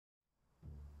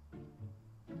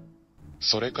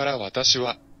それから私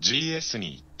は GS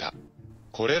に行った。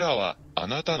これらはあ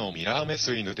なたのミラーメ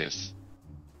ス犬です。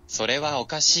それはお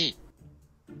かしい。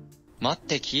待っ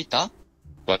て聞いた？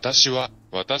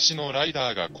私のライ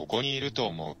ダーがここにいると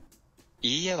思う。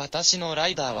いいえ、私のラ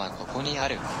イダーはここにあ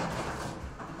る。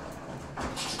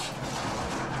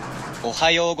お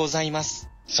はようございます。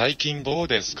最近どう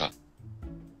ですか？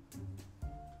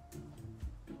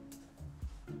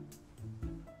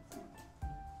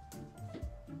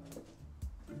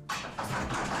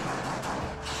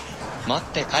待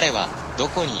って、彼はど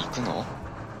こに行くの？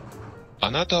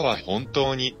あなたは本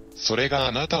当に、それが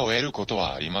あなたを得ること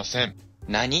はありません。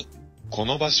何？こ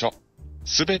の場所、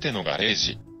すべてのガレー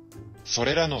ジ、そ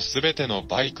れらのすべての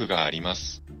バイクがありま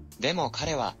す。でも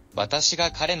彼は、私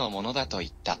が彼のものだと言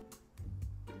った。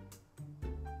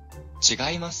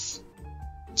違います。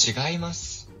違いま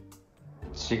す。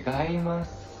違いま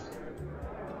す。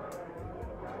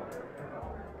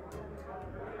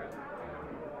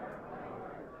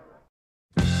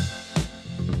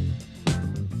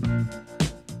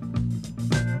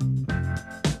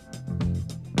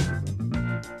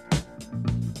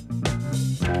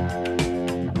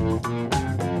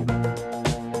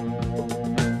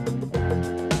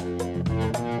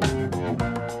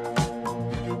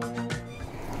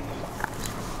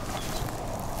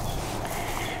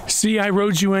See, I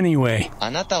rode you anyway.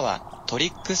 あなたはトリ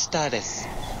ックスターです。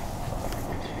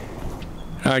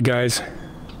Hi guys,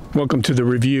 welcome to the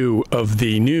review of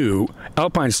the new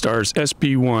Alpinestars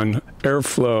SP-1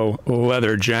 Airflow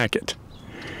leather jacket.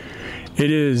 It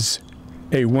is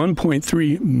a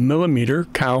 1.3 millimeter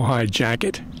cowhide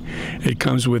jacket. It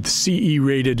comes with CE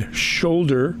rated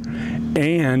shoulder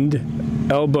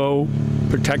and elbow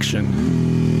protection.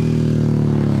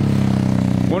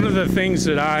 One of the things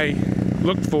that I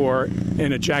look for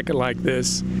in a jacket like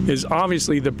this is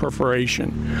obviously the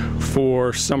perforation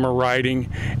for summer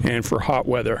riding and for hot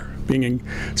weather. Being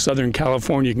in Southern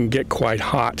California, you can get quite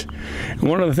hot. And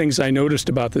one of the things I noticed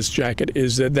about this jacket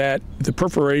is that the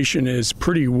perforation is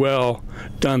pretty well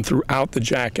done throughout the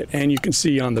jacket, and you can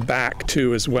see on the back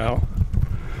too as well.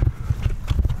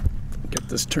 Get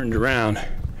this turned around.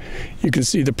 You can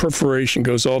see the perforation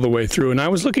goes all the way through. And I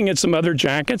was looking at some other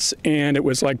jackets and it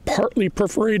was like partly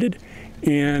perforated.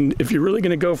 And if you're really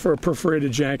going to go for a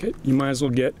perforated jacket, you might as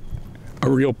well get a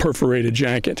real perforated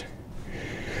jacket.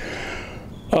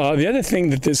 The other thing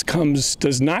that this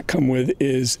does not come with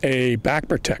is a back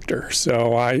protector.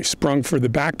 So I sprung for the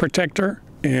back protector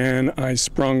and I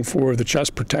sprung for the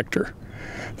chest protector.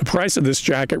 The price of this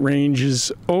jacket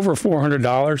ranges over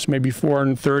 $400, maybe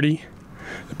 $430.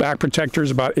 The back protector is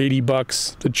about 80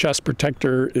 bucks. The chest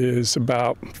protector is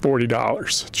about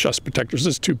 $40. Chest protectors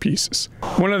is 2 pieces.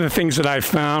 One of the things that I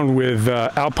found with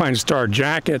Alpinestars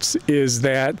jackets is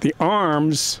that the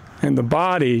arms and the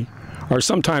body are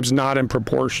sometimes not in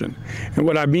proportion. And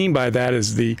what I mean by that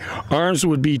is the arms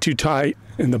would be too tight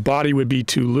and the body would be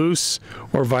too loose,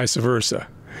 or vice versa.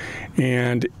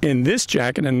 And in this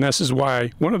jacket, and this is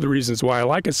why, one of the reasons why I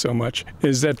like it so much,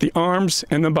 is that the arms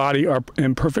and the body are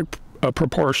in perfect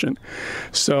proportion.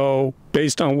 So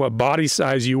based on what body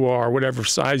size you are, whatever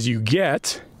size you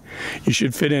get, you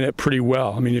should fit in it pretty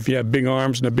well. I mean, if you have big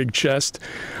arms and a big chest,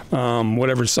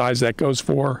 whatever size that goes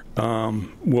for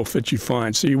will fit you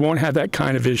fine. So you won't have that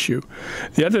kind of issue.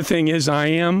 The other thing is I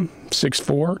am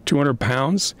 6'4", 200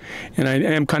 pounds, and I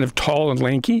am kind of tall and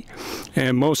lanky.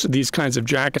 And most of these kinds of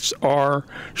jackets are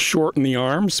short in the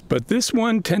arms, but this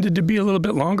one tended to be a little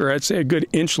bit longer. I'd say a good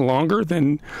inch longer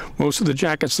than most of the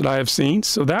jackets that I have seen.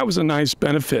 So that was a nice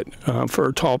benefit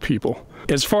for tall people.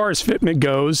 As far as fitment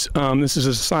goes, this is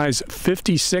a size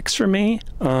 56 for me.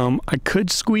 I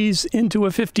could squeeze into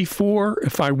a 54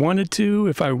 if I wanted to,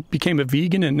 if I became a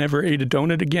vegan and never ate a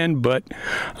donut again, but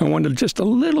I wanted just a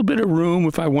little bit of room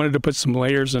if I wanted to put some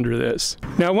layers under this.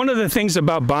 Now, one of the things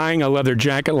about buying a leather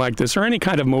jacket like this, or any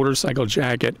kind of motorcycle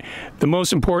jacket, the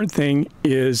most important thing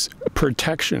is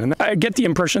protection. And I get the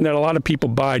impression that a lot of people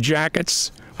buy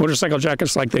jackets, motorcycle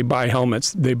jackets, like they buy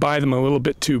helmets. They buy them a little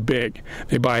bit too big.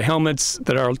 They buy helmets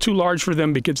that are too large for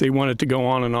them because they want it to go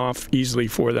on and off easily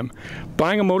for them.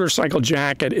 Buying a motorcycle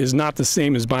jacket is not the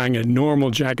same as buying a normal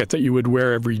jacket that you would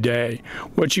wear every day.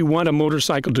 What you want a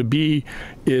motorcycle to be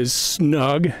is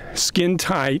snug, skin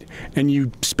tight, and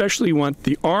you especially want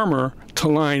the armor to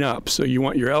line up. So you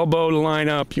want your elbow to line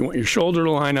up, you want your shoulder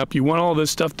to line up, you want all this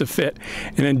stuff to fit.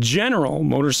 And in general,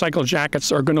 motorcycle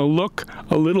jackets are going to look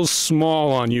a little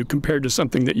small on you compared to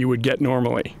something that you would get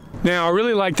normally. Now, I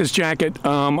really like this jacket.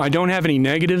 I don't have any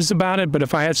negatives about it, but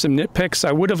if I had some nitpicks,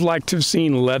 I would have liked to have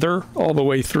seen leather all the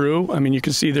way through. I mean, you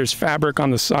can see there's fabric on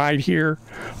the side here.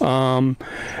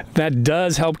 That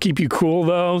does help keep you cool,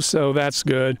 though, so that's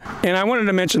good. And I wanted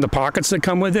to mention the pockets that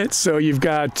come with it. So you've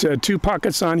got 2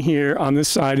 pockets on here, on this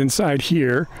side, inside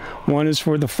here. One is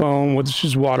for the phone, which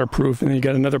is waterproof, and then you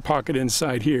got another pocket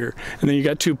inside here. And then you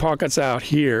got 2 pockets out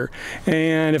here.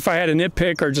 And if I had a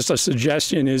nitpick or just a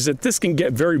suggestion is that this can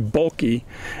get very bulky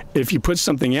if you put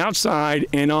something outside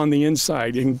and on the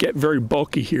inside. It can get very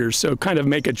bulky here, so kind of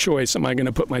make a choice. Am I going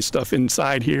to put my stuff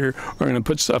inside here or going to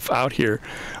put stuff out here?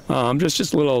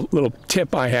 Just a little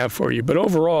tip I have for you. But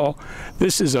overall,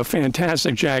 this is a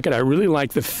fantastic jacket. I really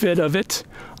like the fit of it.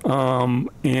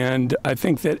 And I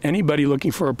think that anybody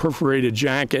looking for a perforated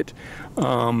jacket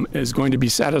is going to be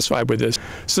satisfied with this.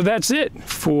 So that's it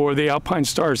for the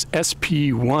Alpinestars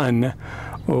SP-1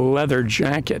 leather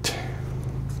jacket.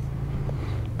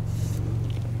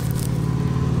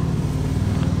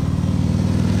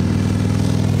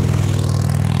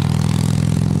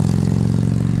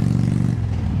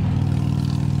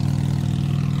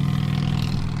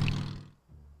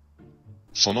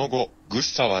その後、グッ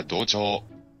サは同調。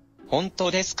本当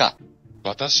ですか？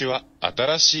私は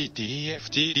新しい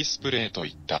TFT ディスプレイと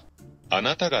言った。あ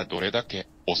なたがどれだけ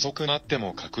遅くなって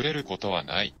も隠れることは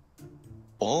ない。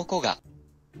大子が